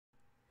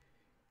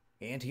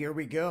And here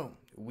we go.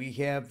 We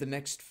have the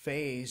next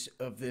phase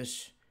of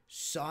this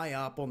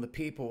psyop on the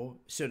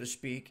people, so to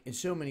speak. In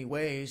so many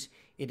ways,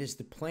 it is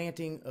the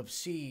planting of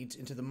seeds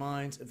into the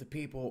minds of the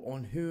people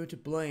on who to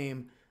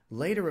blame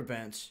later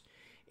events.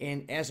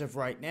 And as of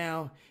right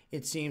now,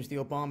 it seems the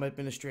Obama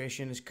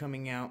administration is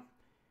coming out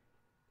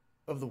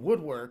of the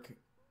woodwork,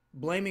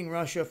 blaming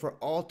Russia for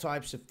all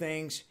types of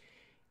things.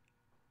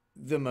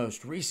 The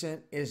most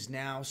recent is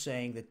now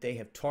saying that they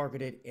have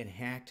targeted and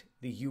hacked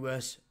the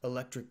U.S.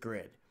 electric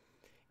grid,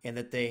 and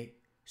that they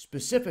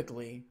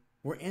specifically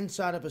were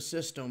inside of a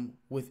system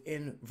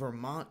within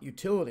Vermont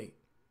utility.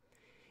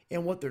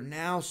 And what they're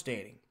now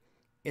stating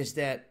is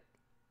that,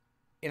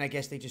 and I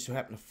guess they just so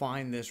happened to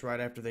find this right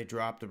after they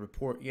dropped the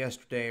report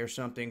yesterday or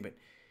something,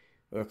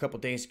 or a couple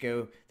days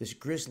ago, this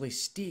Grizzly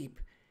Steep,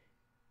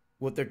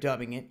 what they're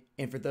dubbing it.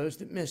 And for those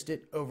that missed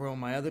it, over on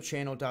my other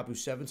channel,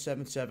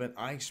 Dabu777,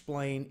 I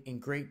explain in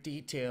great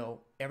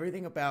detail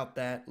everything about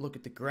that. Look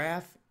at the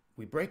graph,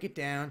 we break it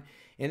down,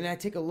 and then I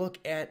take a look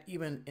at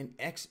even an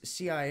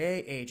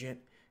ex-CIA agent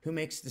who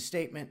makes the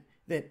statement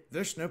that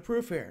there's no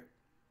proof here.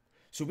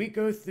 So we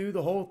go through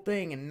the whole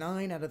thing, and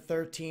 9 out of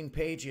 13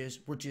 pages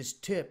were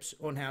just tips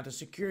on how to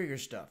secure your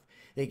stuff.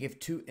 They give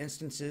 2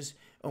 instances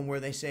on where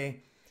they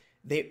say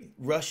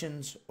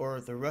Russians, or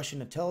the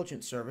Russian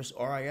intelligence service,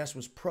 RIS,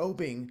 was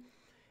probing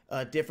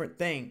different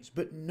things,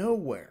 but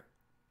nowhere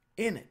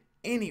in it,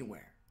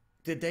 anywhere,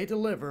 did they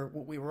deliver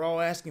what we were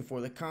all asking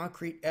for, the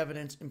concrete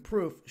evidence and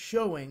proof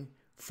showing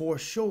for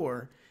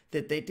sure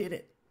that they did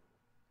it.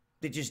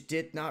 They just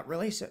did not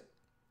release it.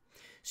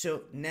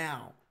 So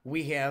now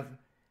we have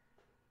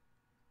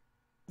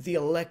the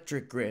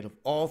electric grid of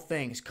all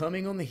things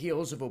coming on the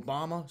heels of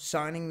Obama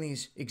signing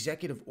these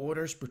executive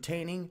orders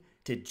pertaining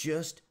to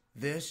just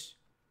this.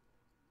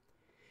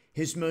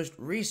 His most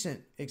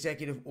recent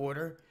executive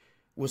order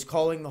was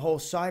calling the whole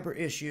cyber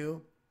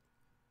issue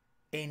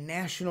a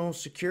national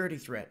security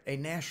threat, a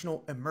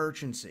national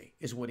emergency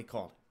is what he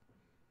called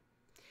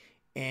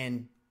it.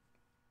 And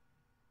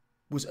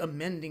was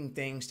amending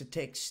things to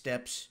take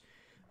steps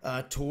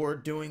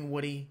toward doing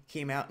what he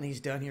came out and he's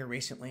done here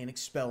recently, and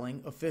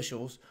expelling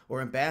officials or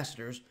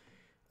ambassadors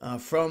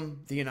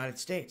from the United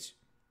States.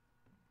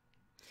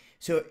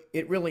 So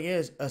it really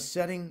is a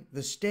setting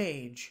the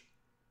stage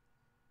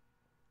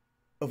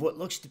of what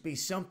looks to be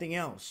something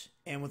else.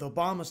 And with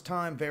Obama's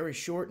time very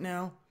short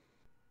now,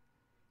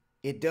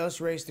 it does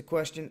raise the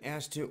question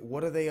as to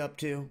what are they up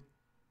to.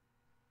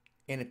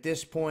 And at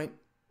this point,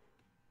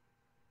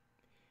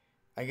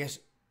 I guess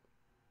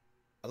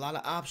a lot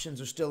of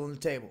options are still on the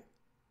table.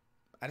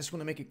 I just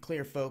want to make it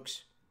clear,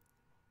 folks,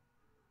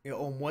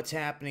 on what's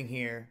happening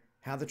here,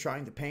 how they're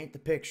trying to paint the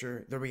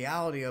picture, the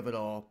reality of it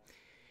all.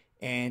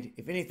 And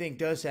if anything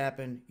does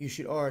happen, you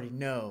should already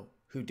know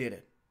who did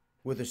it,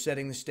 where they're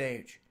setting the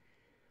stage.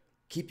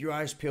 Keep your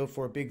eyes peeled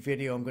for a big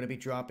video I'm going to be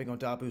dropping on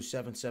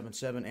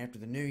Dabu777 after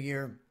the new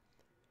year.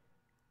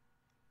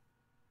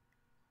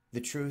 The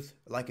Truth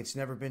Like It's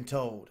Never Been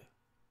Told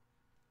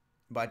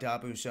by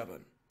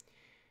Dabu7.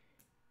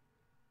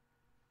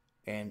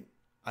 And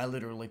I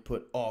literally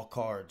put all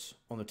cards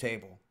on the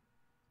table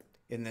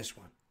in this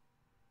one.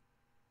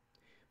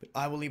 But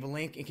I will leave a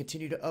link and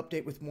continue to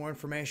update with more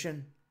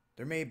information.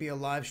 There may be a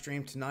live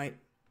stream tonight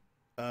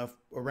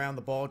around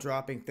the ball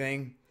dropping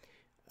thing.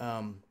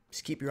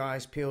 Just keep your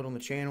eyes peeled on the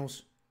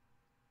channels.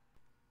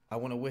 I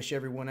want to wish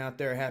everyone out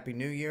there a Happy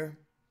New Year.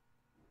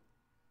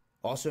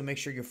 Also, make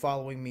sure you're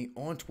following me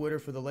on Twitter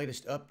for the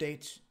latest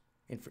updates.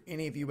 And for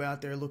any of you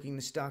out there looking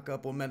to stock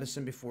up on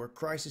medicine before a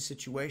crisis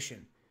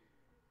situation,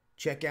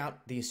 check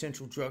out the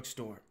Essential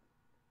Drugstore.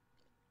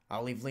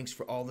 I'll leave links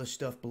for all this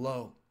stuff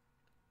below.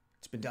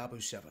 It's been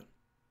Dabu7.